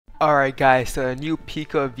Alright guys, so a new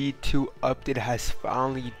Pika V2 update has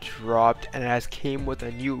finally dropped and it has came with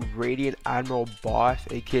a new Radiant Admiral boss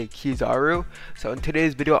aka Kizaru. So in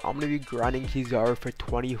today's video I'm going to be grinding Kizaru for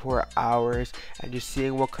 24 hours and just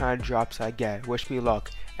seeing what kind of drops I get. Wish me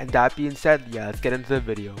luck. And that being said, yeah, let's get into the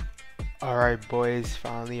video. Alright boys,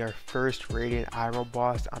 finally our first Radiant Admiral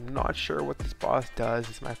boss. I'm not sure what this boss does.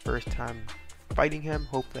 It's my first time fighting him.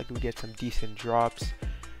 Hopefully I can get some decent drops.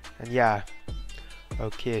 And yeah.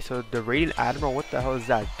 Okay, so the Radiant Admiral, what the hell is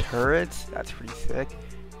that? Turrets? That's pretty sick.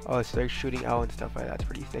 Oh, it's like shooting out and stuff like that. That's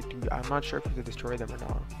pretty sick, dude. I'm not sure if we could destroy them or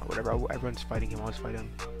not. Or whatever. Everyone's fighting him. I'll just fight him.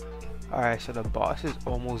 Alright, so the boss is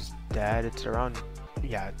almost dead. It's around,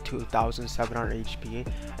 yeah, 2,700 HP.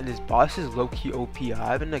 And this boss is low-key OP.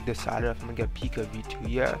 I haven't like decided if I'm gonna get Pika V2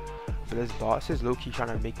 yet. But this boss is low-key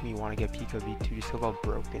trying to make me want to get Pika V2 just how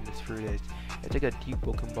broken this fruit is. It's like a deep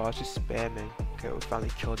broken boss just spamming. Okay, we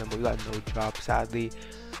finally killed him, but we got no drop sadly.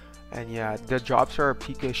 And yeah, the drops are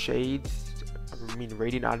Pika Shades, I mean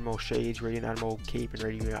Radiant Admiral Shades, Radiant Admiral Cape, and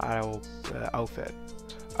Radiant Admiral outfit.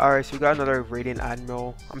 Alright, so we got another Radiant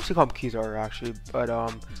Admiral. I'm still calling him Kizaru actually, but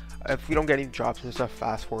if we don't get any drops, I'm just gonna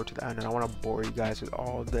fast forward to the end and I want to bore you guys with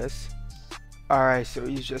all of this. Alright, so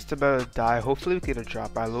he's just about to die. Hopefully we get a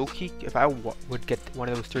drop. I low-key, if I would get one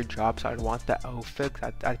of those 3 drops, I'd want the outfit.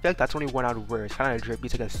 I feel like that's the only one I would wear. It's kind of drippy,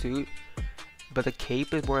 it's like a suit. But the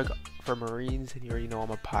cape is more like for Marines, and you already know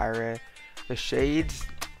I'm a pirate. The shades,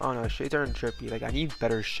 oh no, shades aren't drippy. Like, I need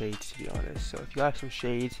better shades to be honest. So if you have some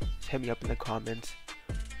shades, just hit me up in the comments.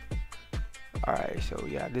 Alright, so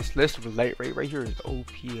yeah, this list of light rate right here is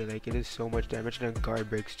OP. Like, it is so much damage, and then guard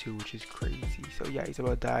breaks too, which is crazy. So yeah, he's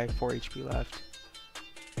about to die. 4 HP left.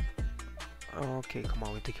 Okay, come on,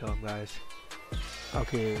 we have to kill him, guys.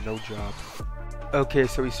 Okay, no drop. Okay,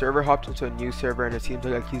 so we server hopped into a new server, and it seems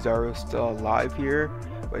like Kizaru is still alive here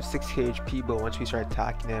with 6k HP. But once we start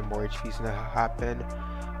attacking him, more HP is gonna happen.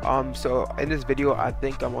 So in this video I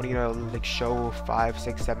think I'm only gonna like show 5,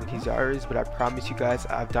 6, 7 Kizarus, but I promise you guys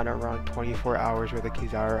I've done around 24 hours worth of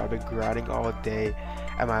Kizaru. I've been grinding all day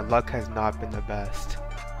and my luck has not been the best.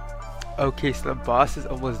 Okay, so the boss is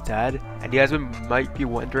almost dead, and you guys might be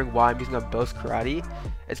wondering why I'm using a Bill's Karate.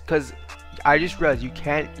 It's because I just realized you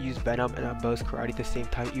can't use Venom and a Bill's Karate at the same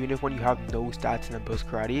time, even if when you have no stats in a Bill's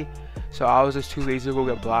Karate. So I was just too lazy to go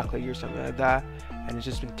get Black Lady or something like that, and it's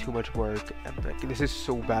just been too much work. And like, this is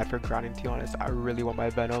so bad for grinding, to be honest. I really want my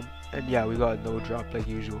Venom, and yeah, we got no drop like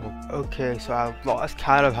usual. Okay, so I've lost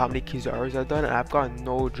count of how many Kizarus I've done, and I've got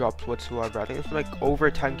no drops whatsoever. I think it's like over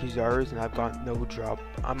 10 Kizarus, and I've got no drop.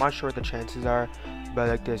 I'm not sure what the chances are, but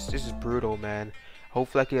like this is brutal, man.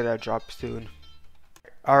 Hopefully I can get a drop soon.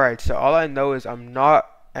 Alright, so all I know is I'm not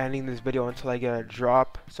ending this video until I get a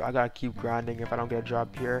drop, so I gotta keep grinding if I don't get a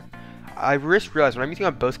drop here. I just realized when I'm using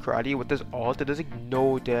a Bill's Karate with this ult, it does like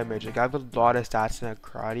no damage. Like, I have a lot of stats in a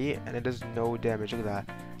karate and it does no damage. Look at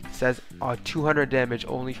that. It says 200 damage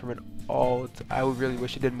only from an ult. I would really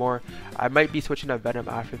wish it did more. I might be switching to Venom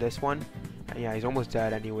after this one. And yeah, he's almost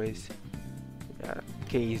dead anyways. Yeah.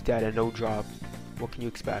 Okay, he's dead and no drop. What can you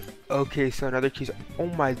expect? Okay, so another key. Oh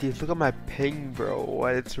my days, look at my ping, bro.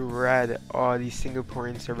 What? It's red. Oh, these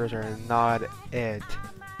Singaporean servers are not it.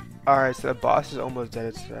 Alright, so the boss is almost dead.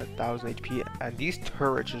 It's 1000 HP, and these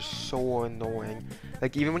turrets are so annoying.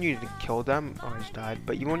 Like, even when you kill them, oh, I just died.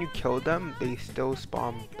 But even when you kill them, they still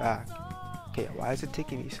spawn back. Okay, why is it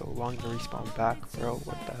taking me so long to respawn back, bro?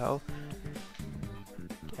 What the hell?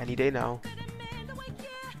 Any day now.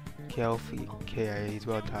 Okay, hopefully, okay, he's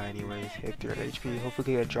about to die anyways. Hit 300 HP. Hopefully we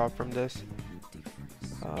can get a drop from this.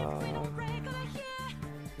 Yeah,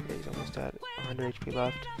 he's almost dead. 100 HP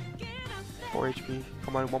left. 4 HP.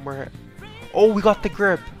 Come on, one more hit. Oh, we got the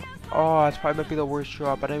grip. Oh, that's probably might be the worst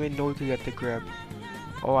drop. I didn't even know we could get the grip.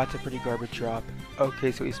 Oh, that's a pretty garbage drop.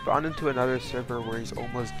 Okay, so he spawned into another server where he's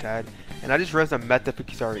almost dead, and I just realized the meta for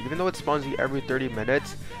Kizaru. Even though it spawns you every 30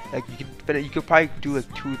 minutes, like you could probably do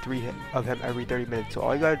like 2, 3 of him every 30 minutes. So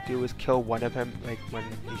all you gotta do is kill one of him like when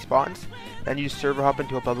he spawns. Then you just server hop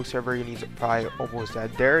into a public server and he's probably almost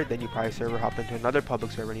dead there. Then you probably server hop into another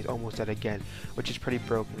public server and he's almost dead again, which is pretty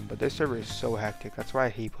broken. But this server is so hectic. That's why I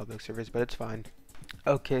hate public servers, but it's fine.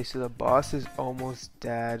 Okay, so the boss is almost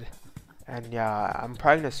dead. And yeah, I'm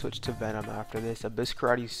probably gonna switch to Venom after this. Abyss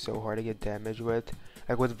Karate is so hard to get damage with.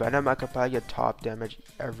 Like with Venom, I could probably get top damage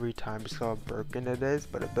every time just how broken it is.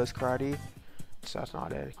 But Abyss Karate, so that's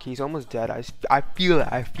not it. He's almost dead. I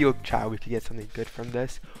feel child we could get something good from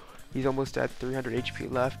this. He's almost dead. 300 HP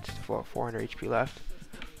left. 400 HP left.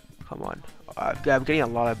 Come on. I'm getting a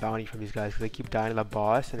lot of bounty from these guys because they keep dying to the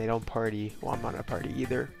boss and they don't party. Well, I'm not a party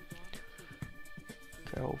either.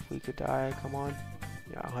 Okay, hopefully we could die. Come on.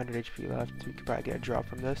 Yeah, 100 HP left. We could probably get a drop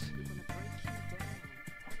from this.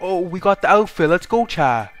 Oh, we got the outfit. Let's go,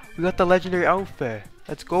 chat. We got the legendary outfit.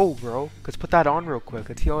 Let's go, bro. Let's put that on real quick.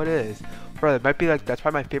 Let's see how it is. Bro, it might be like, that's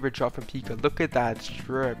probably my favorite drop from Pika. Look at that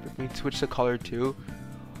strip. If we switch the color too.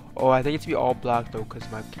 Oh, I think it's be all black though, because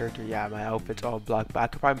my character, yeah, my outfit's all black. But I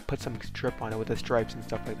could probably put some strip on it with the stripes and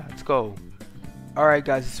stuff like that. Let's go. Alright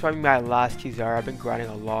guys, this is probably my last Kizaru. I've been grinding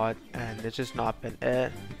a lot and it's just not been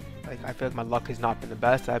it. Like, I feel like my luck has not been the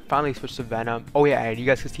best. I finally switched to Venom. Oh yeah, and you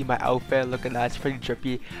guys can see my outfit. Look at that, it's pretty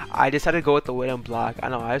trippy. I decided to go with the white and black. I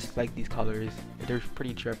know, I just like these colors. They're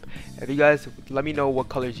pretty trip. If you guys, let me know what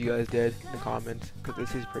colors you guys did in the comments, because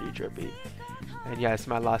this is pretty trippy. And yeah, it's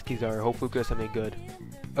my last Kizaru. Hopefully we get something good.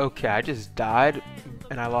 Okay, I just died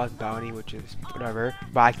and I lost bounty, which is whatever.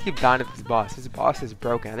 But I keep dying at this boss. This boss is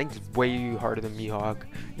broken. I think it's way harder than Mihawk.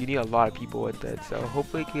 You need a lot of people with it. So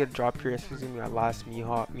hopefully I can get a drop here. This is gonna be my last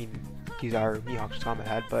Mihawk. I mean, Kizaru. Mihawk's just on my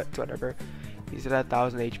head, but it's whatever. He's at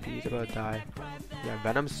 1000 HP. He's about to die. Yeah,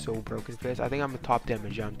 Venom's so broken for this. I think I'm a top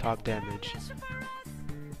damage. Yeah, I'm top damage.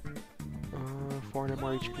 400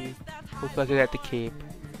 more HP. Hopefully I can get the cape.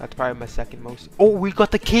 That's probably my second most. Oh, we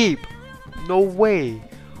got the cape! No way!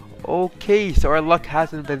 Okay, so our luck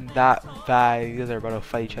hasn't been that bad. You guys are about to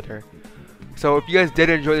fight each other. So if you guys did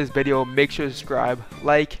enjoy this video, make sure to subscribe,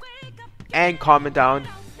 like, and comment down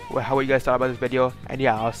how you guys thought about this video. And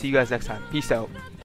yeah, I'll see you guys next time. Peace out.